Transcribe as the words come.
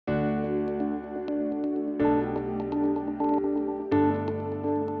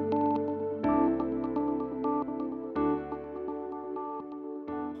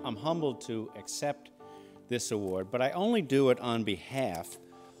humbled to accept this award, but I only do it on behalf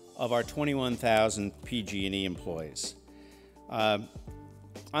of our 21,000 PG&E employees.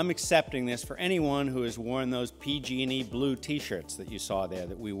 I'm accepting this for anyone who has worn those PG&E blue t-shirts that you saw there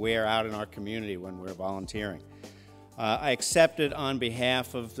that we wear out in our community when we're volunteering. I accept it on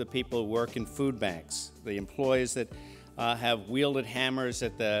behalf of the people who work in food banks, the employees that have wielded hammers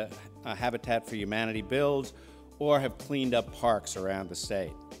at the Habitat for Humanity builds or have cleaned up parks around the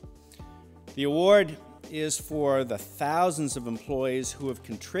state. The award is for the thousands of employees who have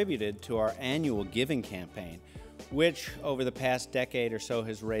contributed to our annual giving campaign, which over the past decade or so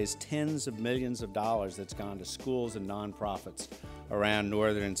has raised tens of millions of dollars that's gone to schools and nonprofits around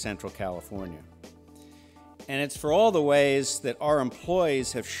Northern and Central California. And it's for all the ways that our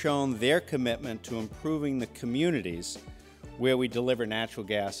employees have shown their commitment to improving the communities where we deliver natural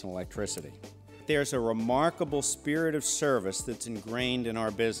gas and electricity. There's a remarkable spirit of service that's ingrained in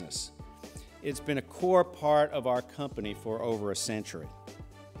our business. It's been a core part of our company for over a century.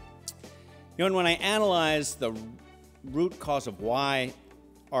 You know, and when I analyze the root cause of why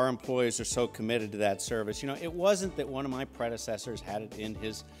our employees are so committed to that service, you know, it wasn't that one of my predecessors had it in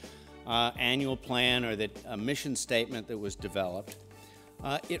his annual plan or that a mission statement that was developed.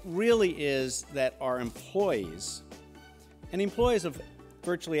 It really is that our employees, and employees of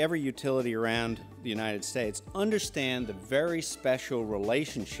virtually every utility around the United States, understand the very special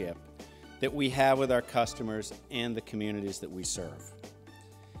relationship that we have with our customers and the communities that we serve.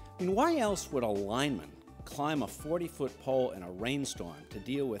 I mean, why else would a lineman climb a 40-foot pole in a rainstorm to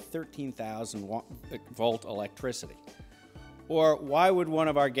deal with 13,000-volt electricity? Or why would one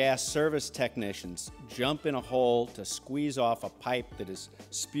of our gas service technicians jump in a hole to squeeze off a pipe that is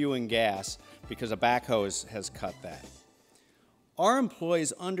spewing gas because a backhoe has cut that? Our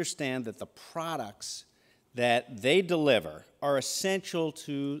employees understand that the products that they deliver are essential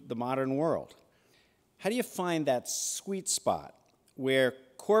to the modern world. How do you find that sweet spot where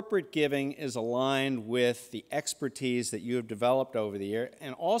corporate giving is aligned with the expertise that you have developed over the year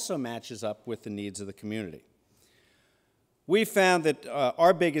and also matches up with the needs of the community? We found that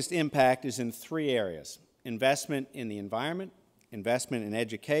our biggest impact is in three areas: investment in the environment, investment in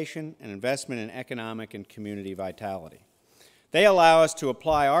education, and investment in economic and community vitality. They allow us to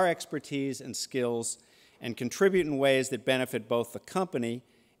apply our expertise and skills and contribute in ways that benefit both the company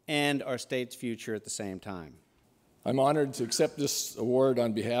and our state's future at the same time. I'm honored to accept this award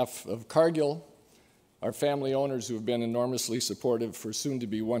on behalf of Cargill, our family owners who have been enormously supportive for soon to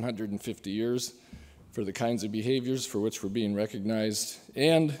be 150 years, for the kinds of behaviors for which we're being recognized,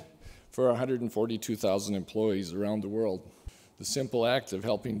 and for our 142,000 employees around the world. The simple act of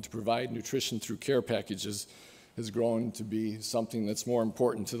helping to provide nutrition through care packages has grown to be something that's more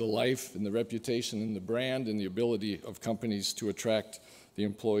important to the life and the reputation and the brand and the ability of companies to attract the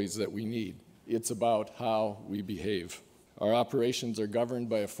employees that we need. It's about how we behave. Our operations are governed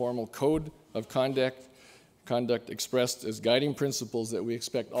by a formal code of conduct expressed as guiding principles that we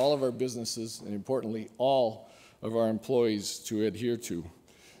expect all of our businesses and, importantly, all of our employees to adhere to.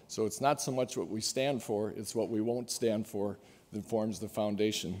 So it's not so much what we stand for, it's what we won't stand for that forms the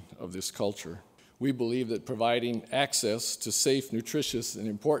foundation of this culture. We believe that providing access to safe, nutritious, and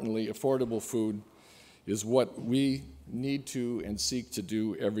importantly, affordable food is what we need to and seek to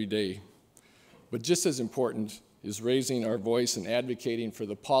do every day. But just as important is raising our voice and advocating for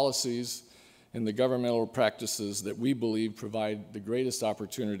the policies and the governmental practices that we believe provide the greatest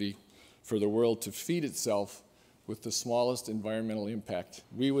opportunity for the world to feed itself with the smallest environmental impact.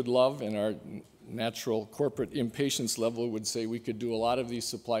 We would love, and our natural corporate impatience level would say we could do a lot of these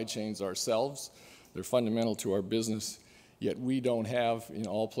supply chains ourselves. They're fundamental to our business, yet we don't have, in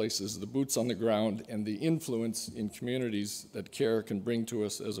all places, the boots on the ground and the influence in communities that CARE can bring to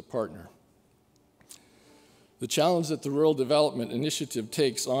us as a partner. The challenge that the Rural Development Initiative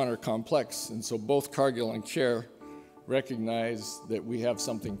takes on are complex, and so both Cargill and CARE recognize that we have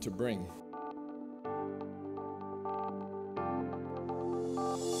something to bring.